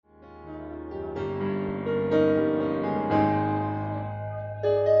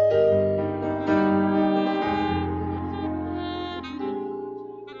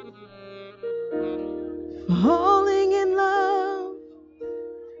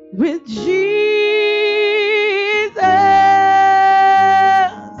with Jesus,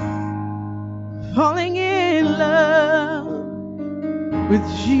 falling in love with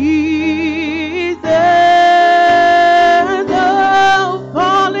Jesus, oh,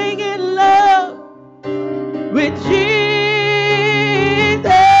 falling in love with Jesus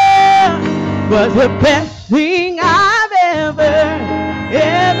was the best thing I've ever done.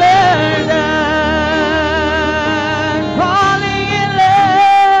 Falling in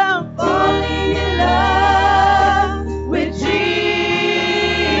love with Jesus.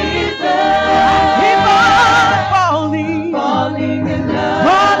 I keep on falling in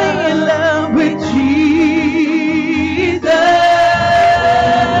love with Jesus.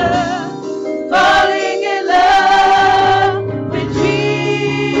 Falling in love with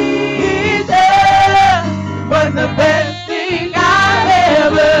Jesus was the best thing I've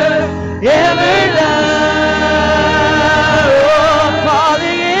ever done. Oh,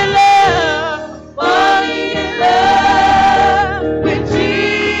 falling in love with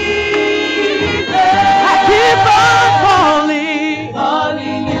Jesus. I keep on falling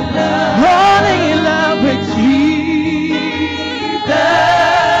in love with Jesus.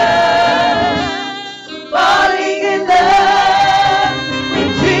 Falling in love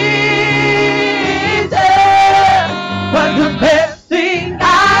with Jesus was the best thing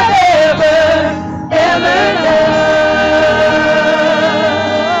I've ever done.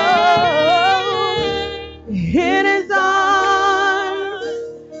 In His arms,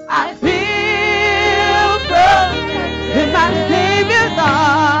 I feel protected. In my Savior's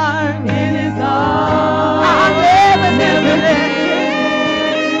arms, in His arms, I'll never let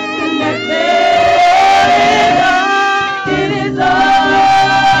in His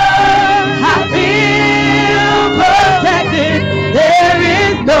arms, I feel protected. There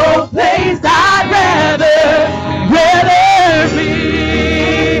is no place I'd rather be.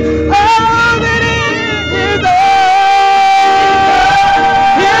 Oh, than in His arms.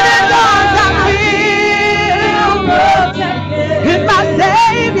 In His arms, I feel protected. In my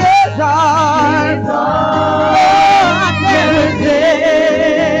Savior's arms, oh, I never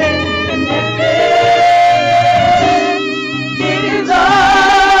stay connected. In His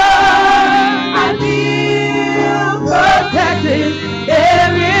arms, I feel protected.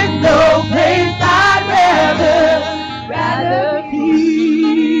 There is no place I'd rather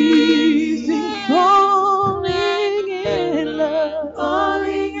be. Sing, falling in love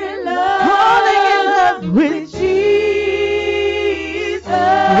with Jesus.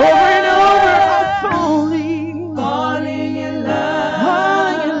 Over and over, I'm falling in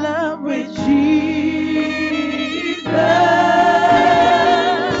love with Jesus.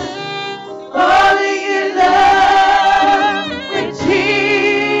 Falling in love with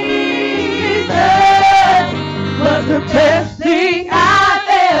Jesus was the best thing I've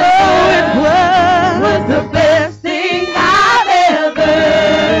was the best thing I've it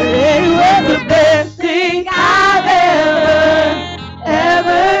was the best thing I've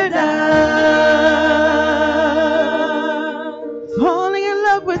ever done. Falling in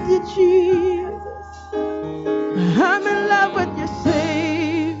love with you, Jesus. I'm in love with your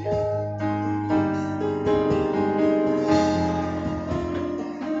Savior.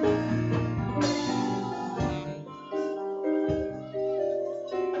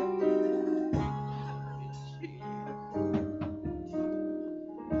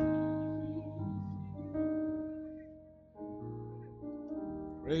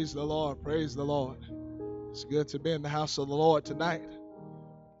 Praise the Lord. Praise the Lord. It's good to be in the house of the Lord tonight.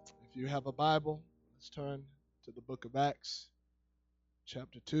 If you have a Bible, let's turn to the book of Acts,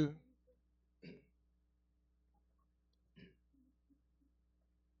 chapter 2. I'm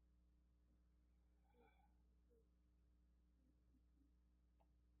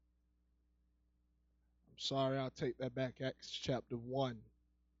sorry, I'll take that back. Acts chapter 1.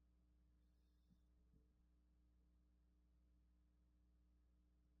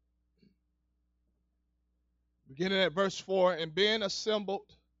 Beginning at verse 4, and being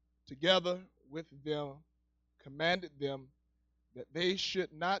assembled together with them, commanded them that they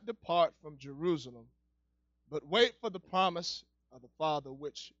should not depart from Jerusalem, but wait for the promise of the Father,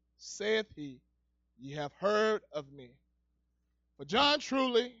 which saith he, Ye have heard of me. For John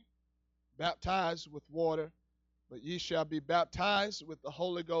truly baptized with water, but ye shall be baptized with the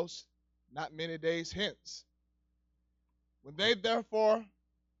Holy Ghost not many days hence. When they therefore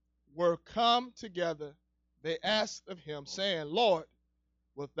were come together, they asked of him, saying, Lord,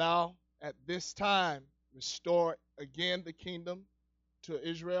 wilt thou at this time restore again the kingdom to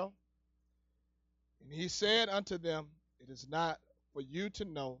Israel? And he said unto them, It is not for you to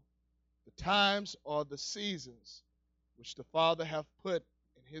know the times or the seasons which the Father hath put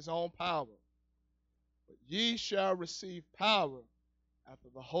in his own power. But ye shall receive power after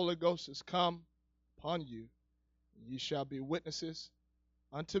the Holy Ghost is come upon you. Ye shall be witnesses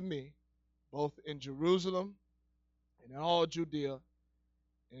unto me, both in Jerusalem and in all Judea,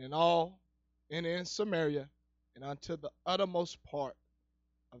 and in Samaria, and unto the uttermost part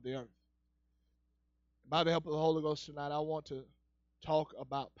of the earth. By the help of the Holy Ghost tonight, I want to talk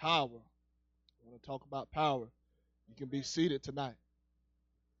about power. I want to talk about power. You can be seated tonight.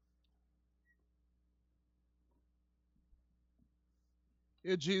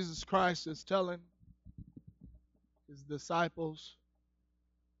 Here Jesus Christ is telling his disciples,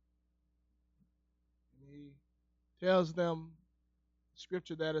 and he tells them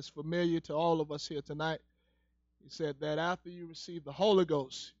scripture that is familiar to all of us here tonight. He said that after you receive the Holy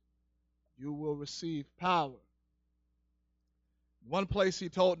Ghost, you will receive power. One place he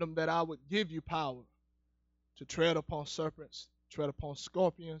told them that I would give you power to tread upon serpents, tread upon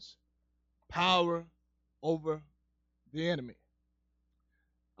scorpions, power over the enemy.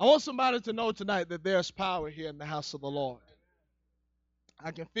 I want somebody to know tonight that there's power here in the house of the Lord.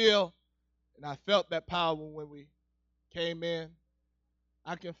 I can feel, and I felt that power when we came in.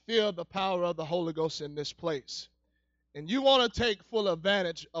 I can feel the power of the Holy Ghost in this place. And you want to take full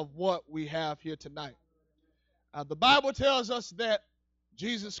advantage of what we have here tonight. The Bible tells us that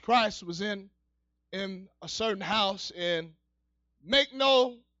Jesus Christ was in a certain house, and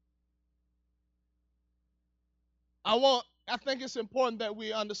I think it's important that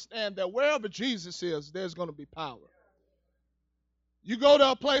we understand that wherever Jesus is, there's going to be power. You go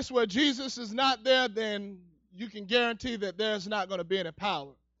to a place where Jesus is not there, then you can guarantee that there's not going to be any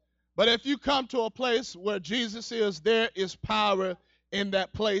power. But if you come to a place where Jesus is, there is power in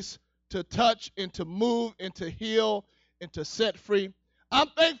that place to touch and to move and to heal and to set free. I'm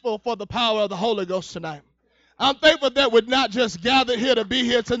thankful for the power of the Holy Ghost tonight. I'm thankful that we're not just gathered here to be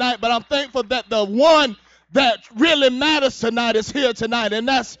here tonight, but I'm thankful that the one that really matters tonight is here tonight, and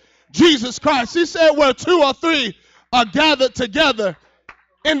that's Jesus Christ. He said where 2 or 3 are gathered together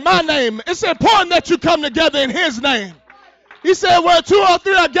in my name, it's important that you come together in his name. He said where 2 or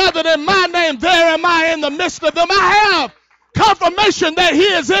 3 are gathered in my name, there am I in the midst of them. I have confirmation that he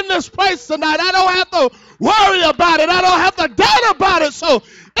is in this place tonight. I don't have to worry about it. I don't have to doubt about it. So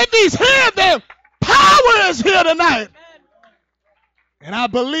if he's here, then power is here tonight. And I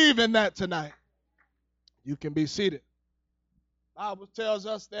believe in that tonight. You can be seated. The Bible tells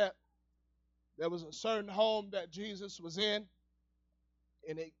us that there was a certain home that Jesus was in,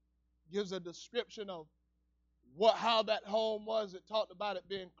 and it gives a description of how that home was. It talked about it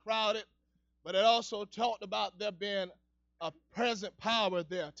being crowded, but it also talked about there being a present power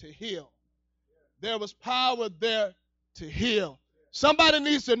there to heal. There was power there to heal. Somebody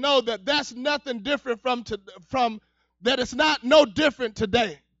needs to know that that's nothing different from that. It's not no different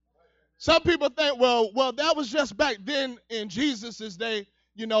today. Some people think, well, that was just back then in Jesus' day,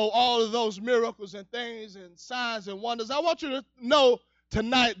 all of those miracles and things and signs and wonders. I want you to know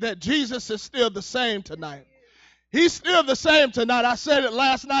tonight that Jesus is still the same tonight. He's still the same tonight. I said it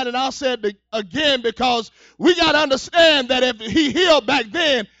last night, and I'll say it again, because we got to understand that if he healed back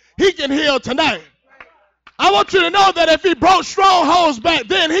then, he can heal tonight. I want you to know that if he broke strongholds back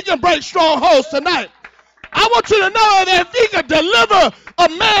then, he can break strongholds tonight. I want you to know that if he could deliver a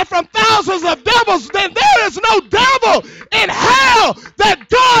man from thousands of devils, then there is no devil in hell that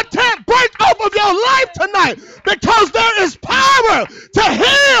God can't break off of your life tonight, because there is power to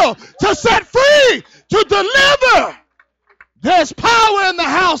heal, to set free, to deliver. There's power in the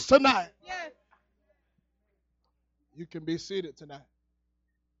house tonight. Yes. You can be seated tonight.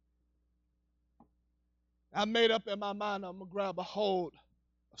 I made up in my mind I'm going to grab a hold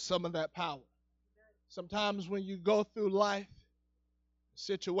of some of that power. Sometimes when you go through life,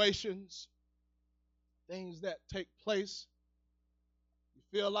 situations, things that take place, you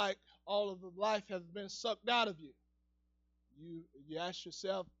feel like all of the life has been sucked out of you. You ask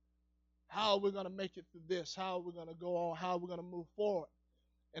yourself, how are we going to make it through this? How are we going to go on? How are we going to move forward?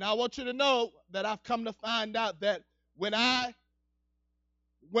 And I want you to know that I've come to find out that when I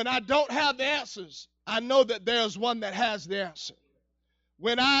don't have the answers, I know that there's one that has the answer.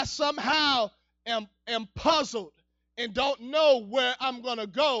 When I somehow am puzzled and don't know where I'm going to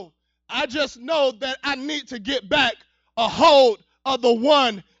go, I just know that I need to get back a hold of the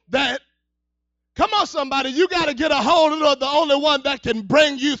one that, come on somebody, you got to get a hold of the only one that can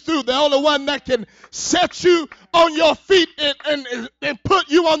bring you through, the only one that can set you on your feet and put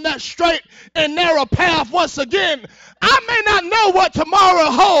you on that straight and narrow path once again. I may not know what tomorrow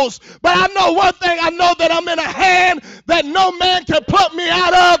holds, but I know one thing. I know that I'm in a hand that no man can pluck me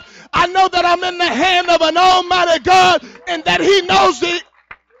out of. I know that I'm in the hand of an almighty God, and that he knows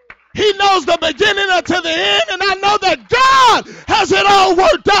He knows the beginning until the end, and I know that God has it all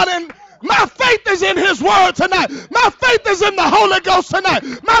worked out. And my faith is in his word tonight. My faith is in the Holy Ghost tonight.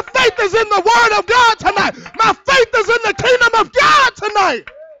 My faith is in the word of God tonight. My faith is in the kingdom of God tonight.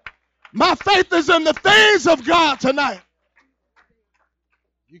 My faith is in the things of God tonight.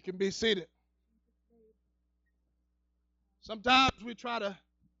 You can be seated. Sometimes we try to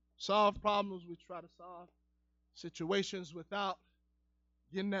solve problems. We try to solve situations without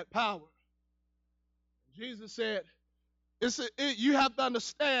getting that power. Jesus said, you have to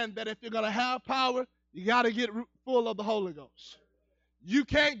understand that if you're going to have power, you got to get full of the Holy Ghost. You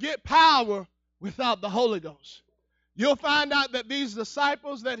can't get power without the Holy Ghost. You'll find out that these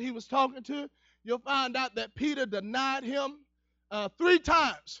disciples that he was talking to, you'll find out that Peter denied him 3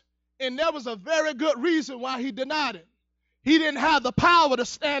 times. And there was a very good reason why he denied him. He didn't have the power to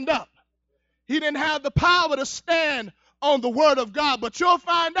stand up. He didn't have the power to stand on the word of God. But you'll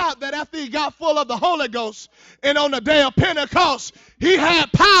find out that after he got full of the Holy Ghost and on the day of Pentecost, he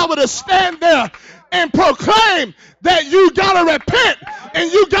had power to stand there and proclaim that you got to repent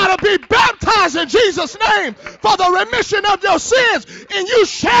and you got to be baptized in Jesus' name for the remission of your sins, and you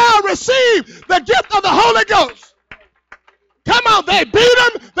shall receive the gift of the Holy Ghost. Come on, they beat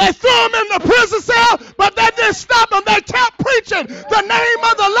him, they threw him in the prison cell, but that didn't stop them. They kept preaching the name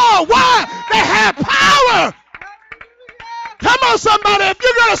of the Lord. Why? They had power. Come on, somebody. If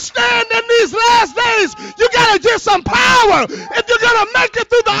you're going to stand in these last days, you got to get some power. If you're going to make it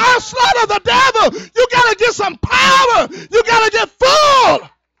through the onslaught of the devil, you got to get some power. You got to get full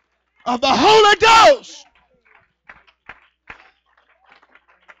of the Holy Ghost.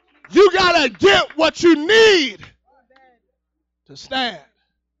 You got to get what you need to stand.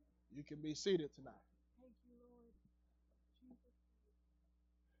 You can be seated tonight.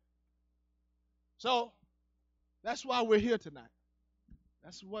 So, that's why we're here tonight.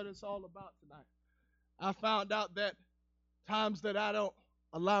 That's what it's all about tonight. I found out that times that I don't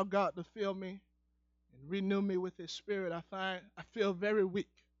allow God to fill me and renew me with his spirit, I feel very weak.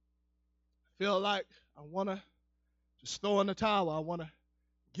 I feel like I want to just throw in the towel. I want to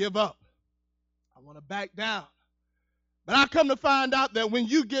give up. I want to back down. But I come to find out that when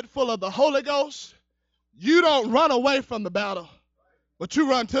you get full of the Holy Ghost, you don't run away from the battle, but you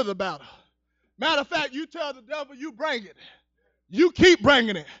run to the battle. Matter of fact, you tell the devil you bring it. You keep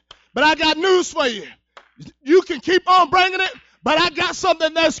bringing it. But I got news for you. You can keep on bringing it, but I got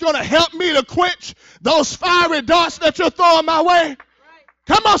something that's going to help me to quench those fiery darts that you're throwing my way.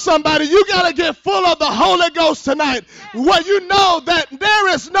 Come on, somebody. You got to get full of the Holy Ghost tonight. Well, you know that there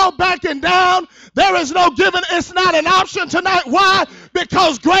is no backing down. There is no giving. It's not an option tonight. Why?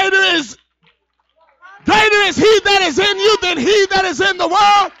 Because greater is he that is in you than he that is in the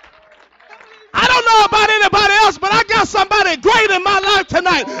world. I don't know about anybody else, but I got somebody great in my life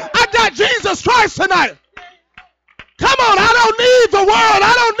tonight. I got Jesus Christ tonight. Come on, I don't need the world.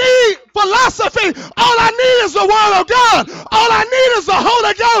 I don't need philosophy. All I need is the word of God. All I need is the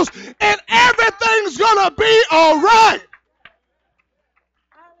Holy Ghost, and everything's going to be all right.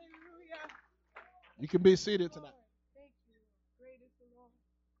 You can be seated tonight.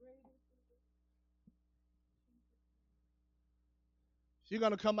 You're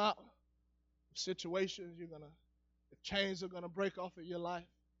going to come out of situations. If chains are going to break off of your life,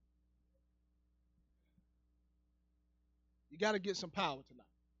 you got to get some power tonight.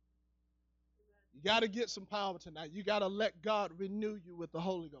 You got to get some power tonight. You got to let God renew you with the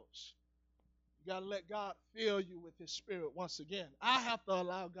Holy Ghost. You got to let God fill you with his spirit once again. I have to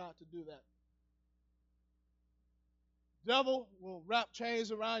allow God to do that. Devil will wrap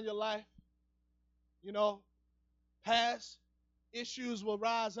chains around your life. You know, past issues will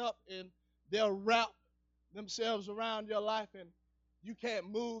rise up and they'll wrap themselves around your life, and you can't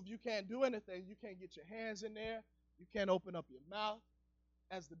move. You can't do anything. You can't get your hands in there. You can't open up your mouth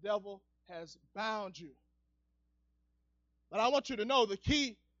as the devil has bound you. But I want you to know the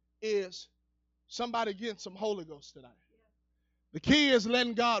key is somebody getting some Holy Ghost tonight. The key is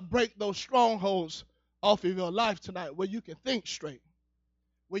letting God break those strongholds off of your life tonight, where you can think straight,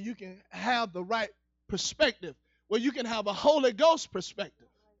 where you can have the right perspective, where you can have a Holy Ghost perspective.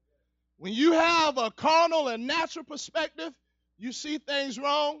 When you have a carnal and natural perspective, you see things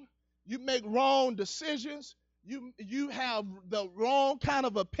wrong, you make wrong decisions, you have the wrong kind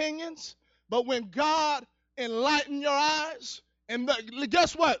of opinions. But when God enlightens your eyes, and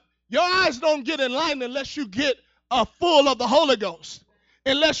guess what? Your eyes don't get enlightened unless you get full of the Holy Ghost,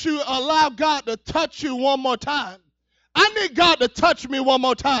 unless you allow God to touch you one more time. I need God to touch me one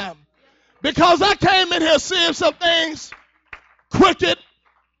more time, because I came in here seeing some things crooked,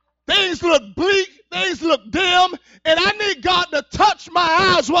 things look bleak, things look dim, and I need God to touch my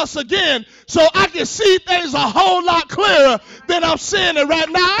eyes once again so I can see things a whole lot clearer than I'm seeing it right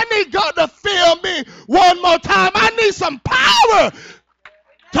now. I need God to fill me one more time. I need some power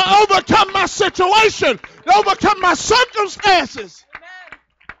to overcome my situation, to overcome my circumstances.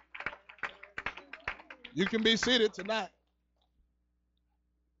 You can be seated tonight.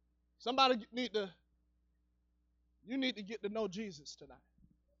 Somebody need to get to know Jesus tonight.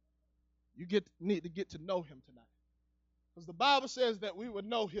 You need to get to know him tonight. Because the Bible says that we would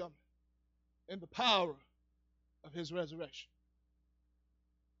know him in the power of his resurrection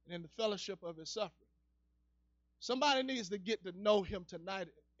and in the fellowship of his suffering. Somebody needs to get to know him tonight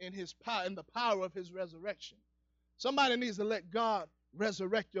in his power, in the power of his resurrection. Somebody needs to let God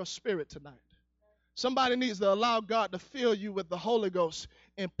resurrect your spirit tonight. Somebody needs to allow God to fill you with the Holy Ghost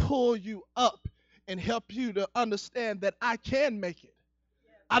and pull you up and help you to understand that I can make it.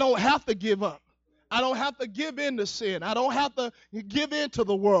 I don't have to give up. I don't have to give in to sin. I don't have to give in to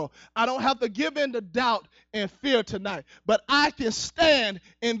the world. I don't have to give in to doubt and fear tonight. But I can stand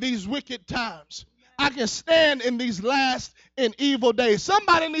in these wicked times. I can stand in these last and evil days.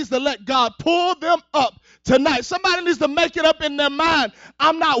 Somebody needs to let God pull them up tonight. Somebody needs to make it up in their mind.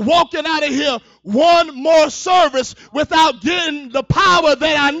 I'm not walking out of here one more service without getting the power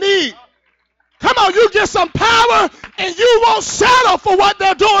that I need. Come on, you get some power and you won't settle for what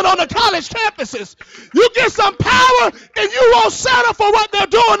they're doing on the college campuses. You get some power and you won't settle for what they're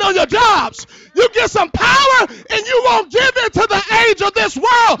doing on your jobs. You get some power and you won't give in to the age of this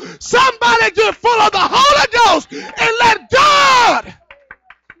world. Somebody get full of the Holy Ghost and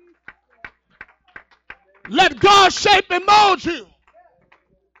let God shape and mold you.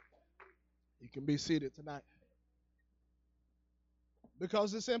 You can be seated tonight.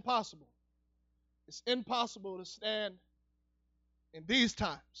 Because it's impossible. It's impossible to stand in these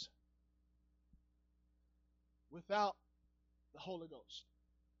times without the Holy Ghost.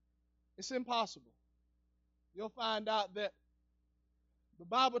 It's impossible. You'll find out that the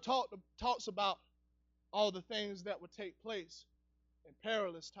Bible talks about all the things that would take place in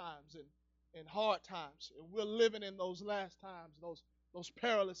perilous times and hard times. And we're living in those last times, those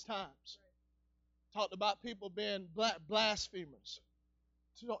perilous times. Talked about people being blasphemers.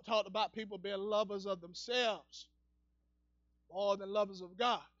 Talked about people being lovers of themselves more than lovers of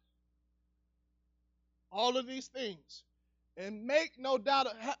God. All of these things. And make no doubt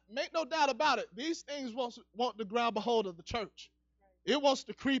about it, these things want to grab a hold of the church. It wants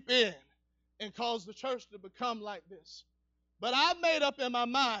to creep in and cause the church to become like this. But I've made up in my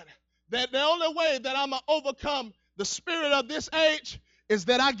mind that the only way that I'm going to overcome the spirit of this age is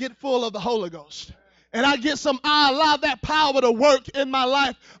that I get full of the Holy Ghost. And I allow that power to work in my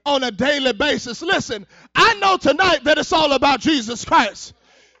life on a daily basis. Listen, I know tonight that it's all about Jesus Christ.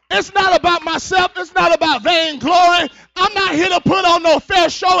 It's not about myself. It's not about vainglory. I'm not here to put on no fair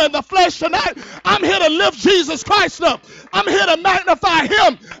show in the flesh tonight. I'm here to lift Jesus Christ up. I'm here to magnify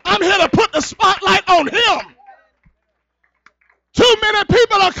him. I'm here to put the spotlight on him. Too many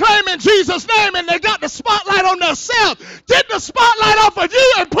people are claiming Jesus' name and they got the spotlight on themselves. Get the spotlight off of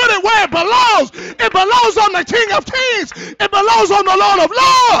you and put it where it belongs. It belongs on the King of Kings. It belongs on the Lord of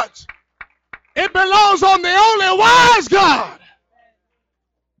Lords. It belongs on the only wise God.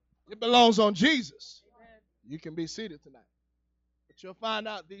 It belongs on Jesus. You can be seated tonight. But you'll find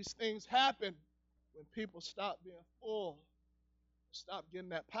out these things happen when people stop being full. Stop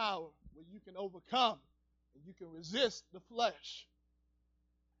getting that power where you can overcome. You can resist the flesh.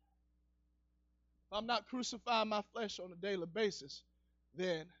 If I'm not crucifying my flesh on a daily basis,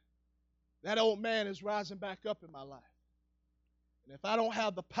 then that old man is rising back up in my life. And if I don't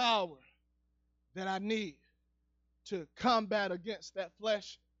have the power that I need to combat against that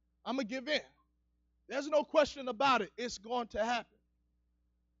flesh, I'm going to give in. There's no question about it. It's going to happen.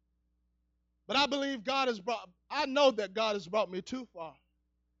 But I believe I know that God has brought me too far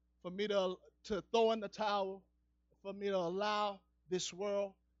for me to throw in the towel, for me to allow this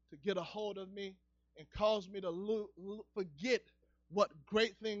world to get a hold of me and cause me to forget what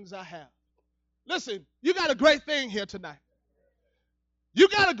great things I have. Listen, you got a great thing here tonight. You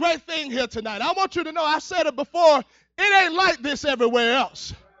got a great thing here tonight. I want you to know, I've said it before, it ain't like this everywhere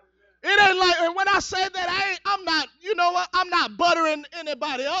else. It ain't like, and when I say that, I'm not, you know what, I'm not buttering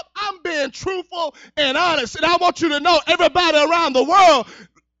anybody up. I'm being truthful and honest. And I want you to know, everybody around the world,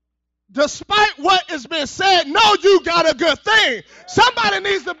 despite what has been said, know you got a good thing. Somebody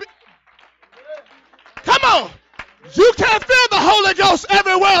needs to be. Come on. You can't feel the Holy Ghost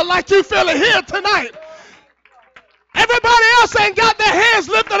everywhere like you feel it here tonight. Everybody else ain't got their hands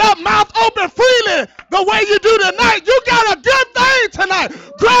lifted up, mouth open freely the way you do tonight. You got a good thing tonight.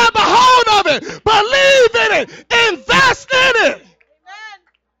 Grab a hold of it. Believe in it. Invest in it. Amen.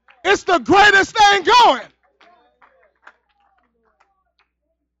 It's the greatest thing going.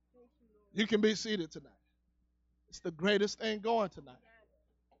 You can be seated tonight. It's the greatest thing going tonight.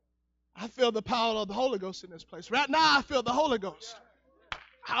 I feel the power of the Holy Ghost in this place. Right now, I feel the Holy Ghost.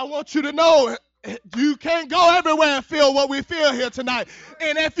 I want you to know you can't go everywhere and feel what we feel here tonight.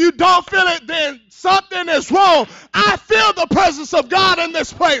 And if you don't feel it, then something is wrong. I feel the presence of God in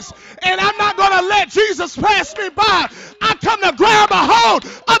this place. And I'm not going to let Jesus pass me by. I come to grab a hold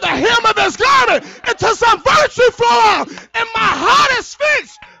of the hem of his garment until some virtue flow out. And my heart is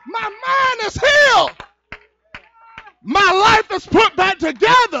fixed. My mind is healed. My life is put back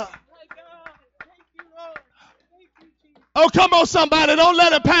together. Oh, come on, somebody. Don't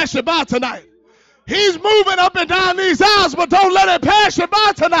let it pass you by tonight. He's moving up and down these aisles, but don't let it pass you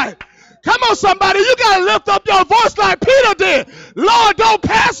by tonight. Come on, somebody. You got to lift up your voice like Peter did. Lord, don't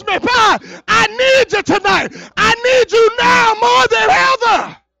pass me by. I need you tonight. I need you now more than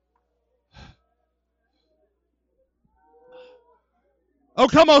ever. Oh,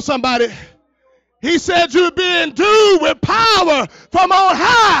 come on, somebody. He said you're being endued with power from on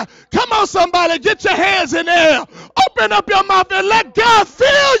high. Come on, somebody. Get your hands in the air. Open up your mouth and let God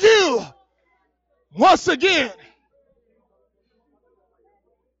fill you once again.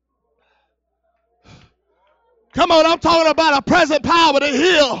 Come on, I'm talking about a present power to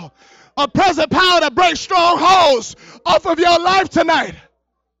heal. A present power to break strongholds off of your life tonight.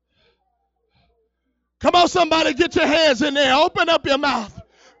 Come on, somebody. Get your hands in there. Open up your mouth.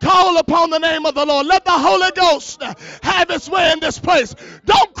 Call upon the name of the Lord. Let the Holy Ghost have its way in this place.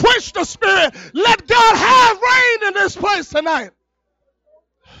 Don't quench the Spirit. Let God have reign in this place tonight.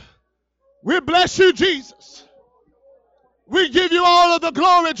 We bless you, Jesus. We give you all of the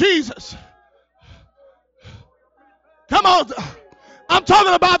glory, Jesus. Come on. I'm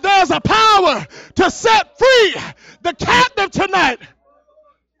talking about there's a power to set free the captive tonight.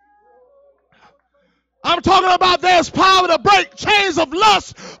 I'm talking about there's power to break chains of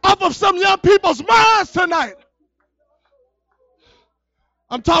lust off of some young people's minds tonight.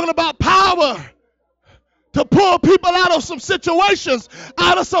 I'm talking about power to pull people out of some situations,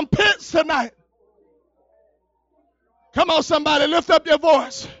 out of some pits tonight. Come on, somebody, lift up your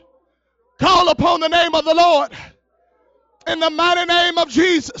voice. Call upon the name of the Lord in the mighty name of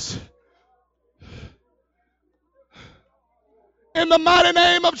Jesus. In the mighty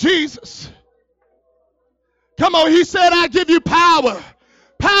name of Jesus. Come on, he said, I give you power.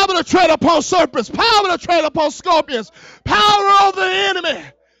 Power to tread upon serpents. Power to tread upon scorpions. Power over the enemy.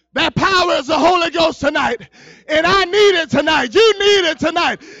 That power is the Holy Ghost tonight. And I need it tonight. You need it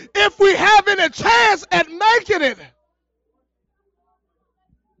tonight. If we have any chance at making it.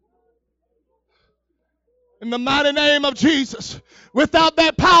 In the mighty name of Jesus. Without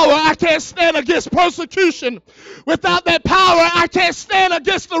that power, I can't stand against persecution. Without that power, I can't stand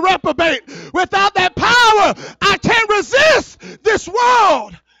against the reprobate. Without that power, I can't resist this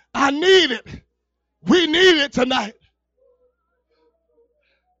world. I need it. We need it tonight.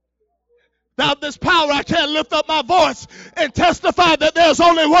 Without this power, I can't lift up my voice and testify that there's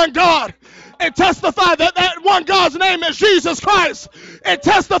only one God. And testify that that one God's name is Jesus Christ. And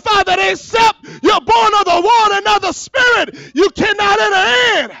testify that except you're born of the water and of the Spirit, you cannot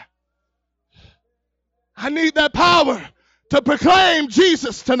enter in. I need that power to proclaim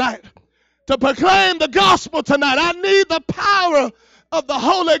Jesus tonight. To proclaim the gospel tonight. I need the power of the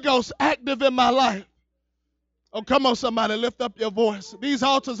Holy Ghost active in my life. Oh, come on, somebody. Lift up your voice. These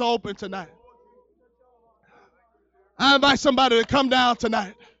altars are open tonight. I invite somebody to come down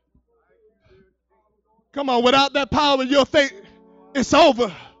tonight. Come on, without that power, you'll think it's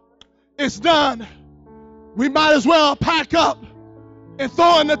over. It's done. We might as well pack up and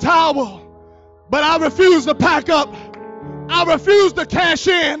throw in the towel. But I refuse to pack up. I refuse to cash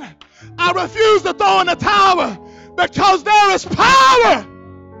in. I refuse to throw in the towel because there is power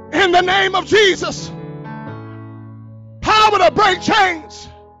in the name of Jesus. Power to break chains.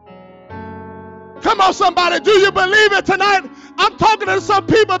 Come on, somebody. Do you believe it tonight? I'm talking to some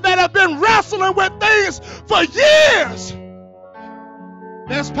people that have been wrestling with things for years.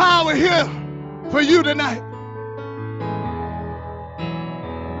 There's power here for you tonight.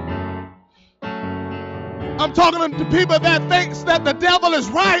 I'm talking to people that thinks that the devil is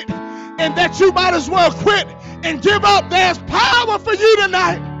right and that you might as well quit and give up. There's power for you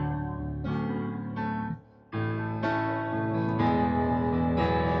tonight.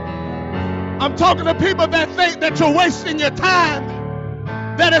 I'm talking to people that think that you're wasting your time,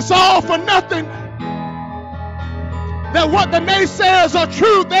 that it's all for nothing, that what the naysayers are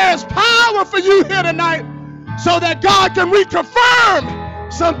true. There's power for you here tonight so that God can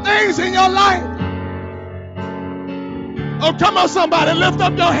reconfirm some things in your life. Oh, come on, somebody. Lift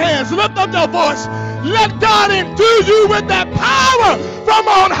up your hands. Lift up your voice. Let God endue you with that power from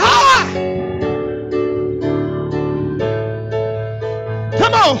on high.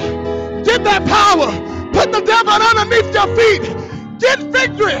 Come on. Get that power. Put the devil underneath your feet. Get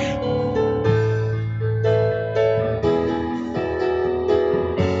victory.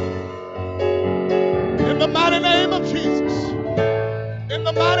 In the mighty name of Jesus. In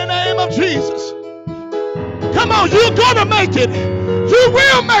the mighty name of Jesus. Come on, you're going to make it. You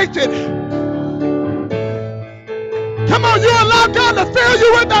will make it. Come on, you allow God to fill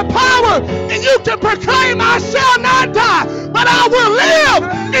you with that power, and you can proclaim, I shall not die, but I will live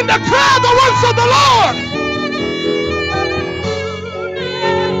in the declare the works of the Lord.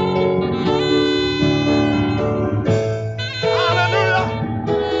 Hallelujah.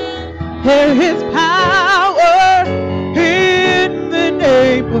 There is power in the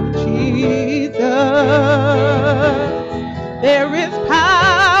name of Jesus. There is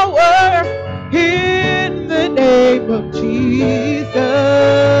power in the name of Jesus.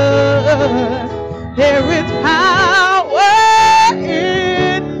 There is power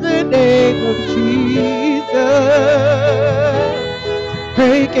in the name of Jesus.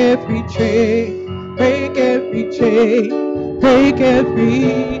 Break every chain, break every chain, break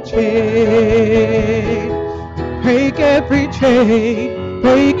every chain. Break every chain,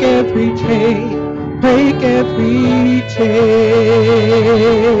 break every chain, break every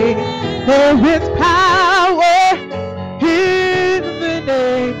chain. There is